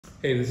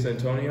Hey, this is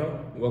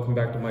Antonio. Welcome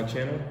back to my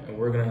channel, and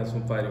we're gonna have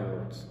some fighting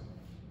words.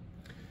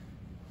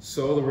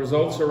 So the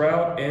results are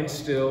out, and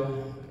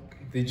still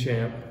the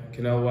champ,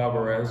 Canelo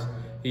Alvarez,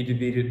 he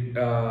defeated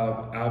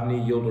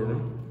Avni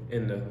Yildirim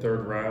in the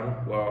third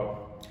round.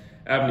 Well,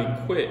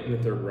 Avni quit in the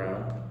third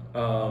round.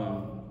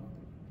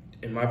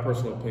 In my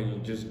personal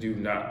opinion, just due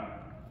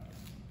not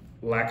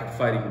lack of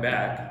fighting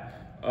back.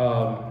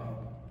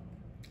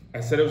 I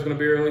said it was gonna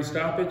be an early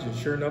stoppage, and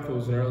sure enough, it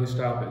was an early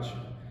stoppage.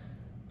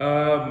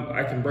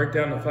 I can break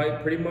down the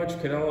fight. Pretty much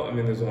Canelo, I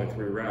mean, there's only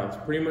 3 rounds.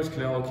 Pretty much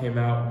Canelo came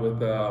out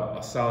with a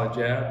solid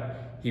jab.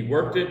 He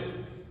worked it,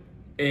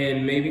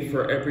 and maybe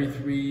for every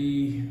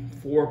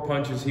 3-4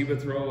 punches he would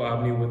throw,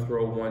 Avni would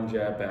throw 1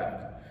 jab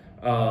back.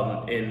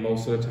 And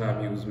most of the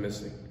time he was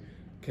missing.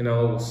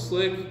 Canelo was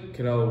slick.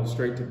 Canelo was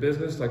straight to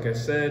business. Like I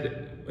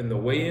said, in the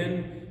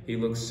weigh-in, he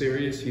looked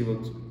serious. He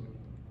looked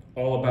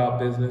all about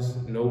business,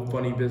 no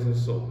funny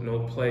business, so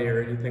no play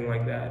or anything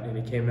like that. And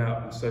he came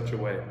out in such a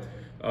way.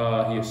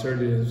 He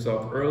asserted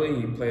himself early.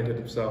 He planted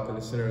himself in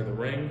the center of the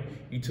ring.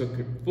 He took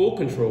full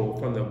control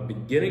from the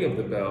beginning of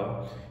the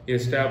bell. He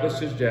established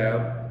his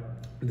jab.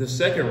 The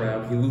second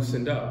round, he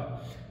loosened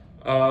up.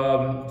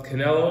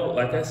 Canelo,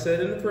 like I said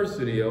in the first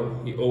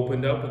video, he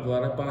opened up with a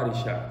lot of body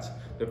shots.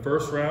 The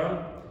first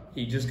round,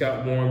 he just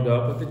got warmed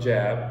up with the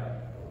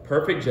jab.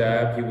 Perfect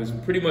jab. He was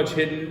pretty much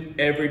hitting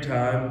every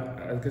time.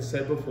 Like I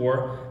said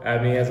before,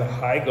 Avni has a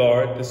high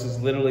guard. This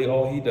is literally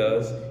all he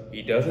does.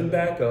 He doesn't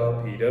back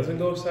up. He doesn't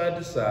go side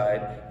to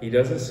side. He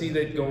doesn't see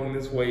that going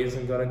this way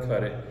isn't going to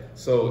cut it.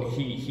 So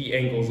he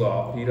angles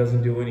off. He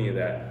doesn't do any of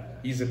that.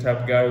 He's the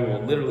type of guy who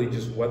will literally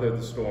just weather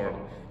the storm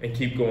and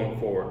keep going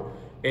forward.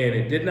 And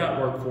it did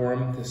not work for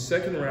him. The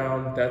second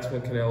round, that's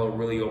when Canelo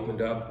really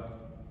opened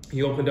up.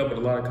 He opened up with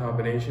a lot of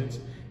combinations.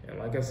 And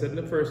like I said in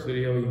the first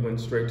video, he went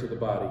straight to the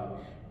body.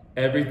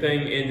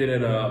 Everything ended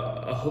in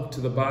a hook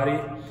to the body.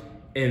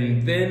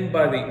 And then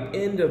by the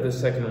end of the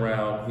second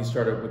round, he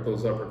started with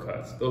those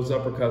uppercuts. Those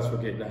uppercuts were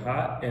getting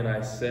hot, and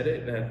I said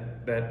it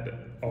that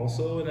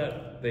also in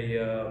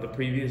the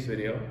previous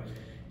video.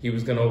 He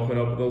was going to open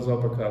up with those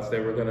uppercuts. They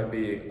were going to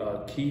be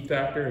a key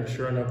factor, and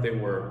sure enough, they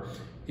were.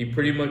 He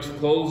pretty much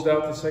closed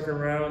out the second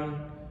round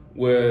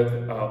with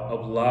a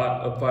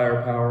lot of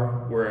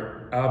firepower,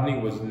 where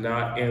Avni was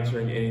not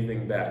answering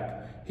anything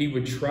back. He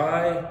would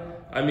try.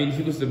 I mean,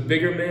 he was the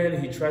bigger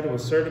man. He tried to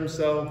assert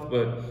himself,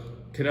 but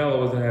Canelo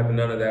wasn't having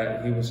none of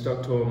that. He was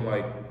stuck to him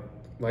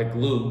like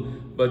glue.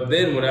 But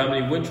then when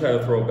Avni would try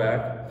to throw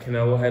back,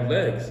 Canelo had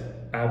legs.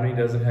 Avni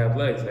doesn't have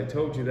legs. I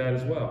told you that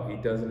as well. He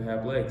doesn't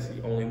have legs.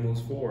 He only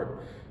moves forward.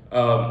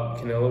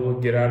 Canelo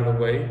would get out of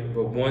the way,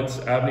 but once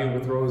Avni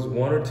would throw his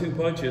 1 or 2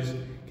 punches,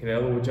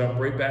 Canelo would jump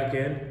right back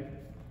in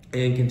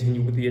and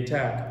continue with the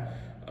attack.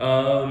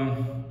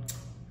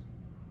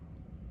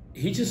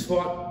 He just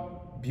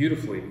fought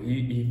beautifully.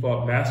 He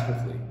fought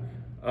masterfully.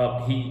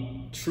 He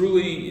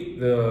truly,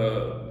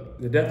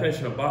 the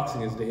definition of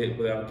boxing is to hit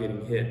without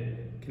getting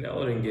hit.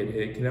 Canelo didn't get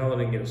hit. Canelo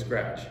didn't get a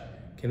scratch.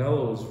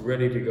 Canelo was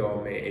ready to go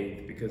on May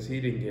 8th because he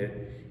didn't get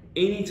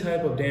any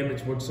type of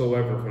damage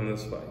whatsoever from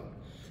this fight.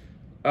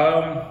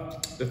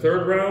 The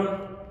third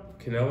round,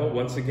 Canelo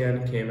once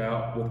again came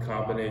out with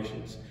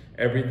combinations.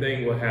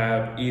 Everything would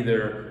have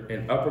either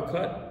an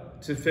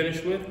uppercut to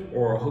finish with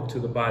or a hook to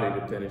the body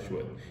to finish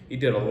with. He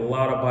did a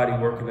lot of body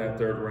work in that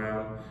third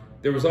round.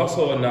 There was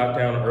also a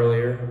knockdown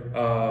earlier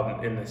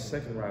in the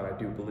second round, I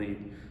do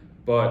believe.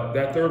 But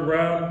that third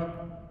round,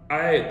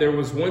 there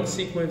was one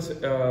sequence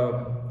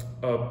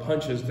of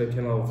punches that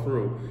Canelo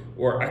threw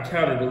where I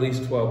counted at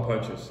least 12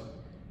 punches.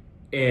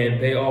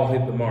 And they all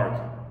hit the mark.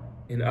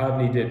 And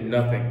Avni did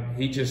nothing.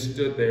 He just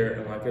stood there,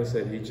 and like I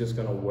said, he's just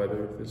going to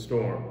weather the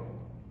storm.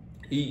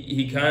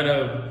 He kind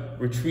of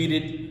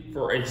retreated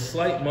for a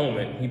slight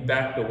moment. He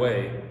backed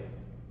away.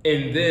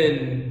 And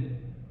then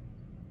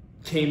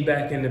came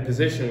back into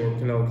position where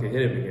Canelo could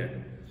hit him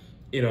again,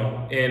 you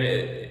know, and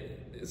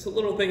it's a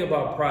little thing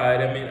about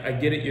pride. I mean, I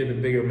get it, you're the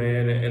bigger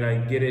man, and I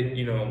get it,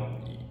 you know,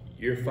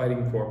 you're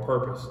fighting for a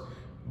purpose,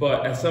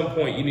 but at some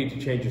point you need to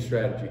change your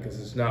strategy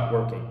because it's not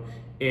working.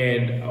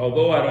 And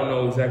although I don't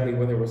know exactly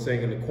what they were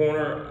saying in the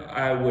corner,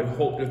 I would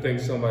hope to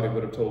think somebody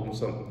would have told him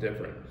something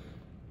different.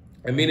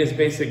 I mean, it's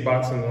basic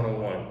boxing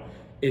 101.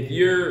 If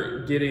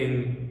you're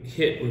getting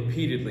hit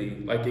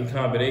repeatedly, like in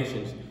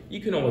combinations, you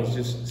can always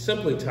just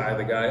simply tie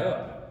the guy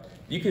up.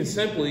 You can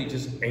simply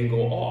just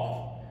angle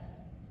off.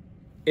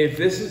 If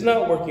this is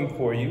not working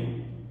for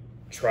you,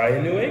 try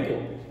a new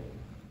angle.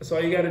 That's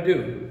all you got to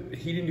do.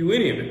 He didn't do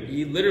any of it.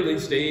 He literally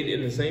stayed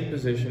in the same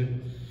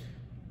position,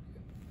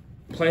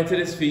 planted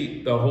his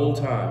feet the whole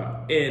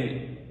time.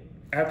 And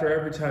after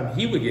every time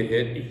he would get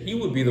hit, he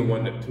would be the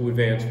one to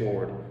advance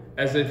forward,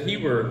 as if he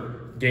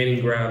were gaining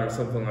ground or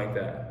something like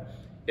that.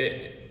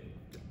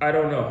 I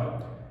don't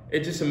know.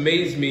 It just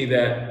amazed me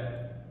that,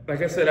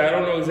 like I said, I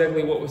don't know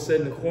exactly what was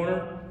said in the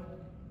corner,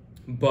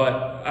 but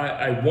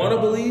I want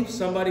to believe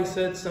somebody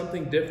said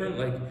something different,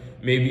 like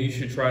maybe you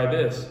should try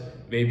this.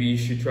 Maybe you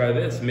should try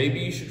this. Maybe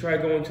you should try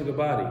going to the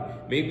body.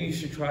 Maybe you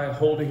should try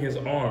holding his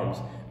arms.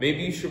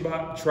 Maybe you should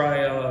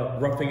try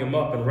roughing him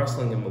up and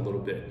wrestling him a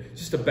little bit,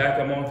 just to back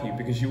him off you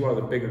because you are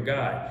the bigger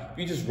guy. If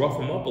you just rough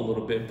him up a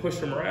little bit, push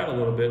him around a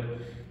little bit,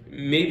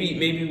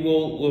 maybe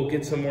we'll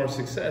get some more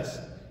success.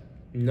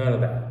 None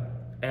of that.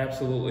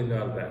 Absolutely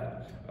none of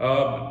that.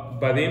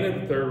 By the end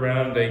of the third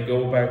round, they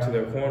go back to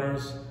their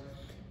corners.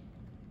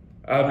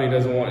 Avni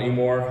doesn't want any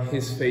more.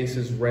 His face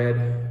is red,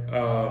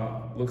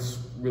 looks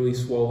really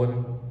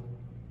swollen,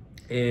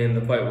 and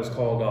the fight was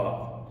called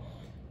off.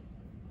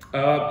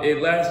 It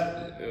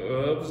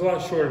was a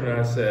lot shorter than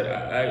I said.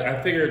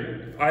 I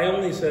figured, I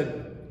only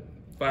said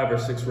 5 or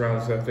 6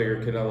 rounds, so I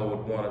figured Canelo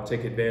would want to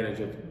take advantage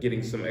of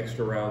getting some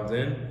extra rounds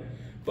in.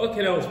 But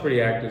Canelo's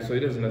pretty active, so he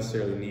doesn't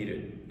necessarily need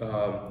it.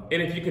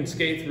 And if you can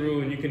skate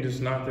through and you can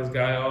just knock this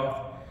guy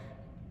off,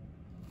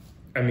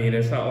 I mean,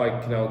 it's not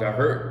like Canelo got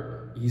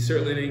hurt. He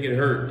certainly didn't get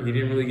hurt. He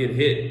didn't really get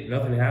hit.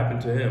 Nothing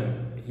happened to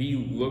him. He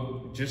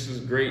looked just as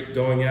great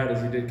going out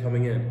as he did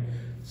coming in.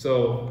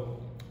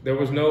 So there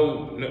was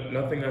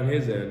nothing on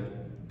his end.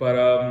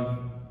 But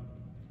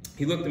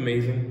he looked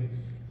amazing.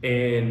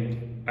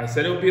 And I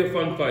said it would be a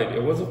fun fight.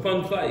 It was a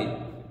fun fight.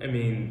 I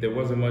mean, there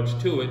wasn't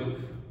much to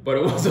it, but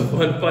it was a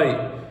fun fight.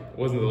 It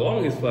wasn't the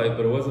longest fight,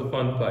 but it was a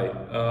fun fight.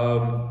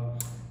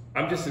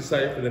 I'm just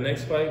excited for the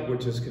next fight,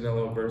 which is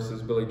Canelo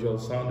versus Billy Joe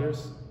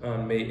Saunders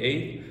on May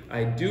 8th.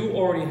 I do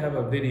already have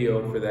a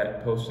video for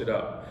that posted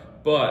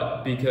up,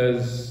 but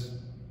because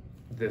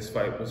this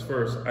fight was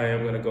first, I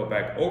am going to go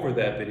back over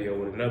that video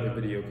with another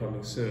video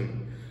coming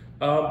soon.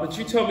 But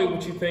you tell me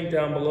what you think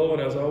down below,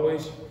 and as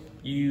always,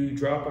 you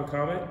drop a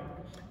comment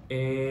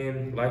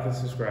and like and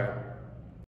subscribe.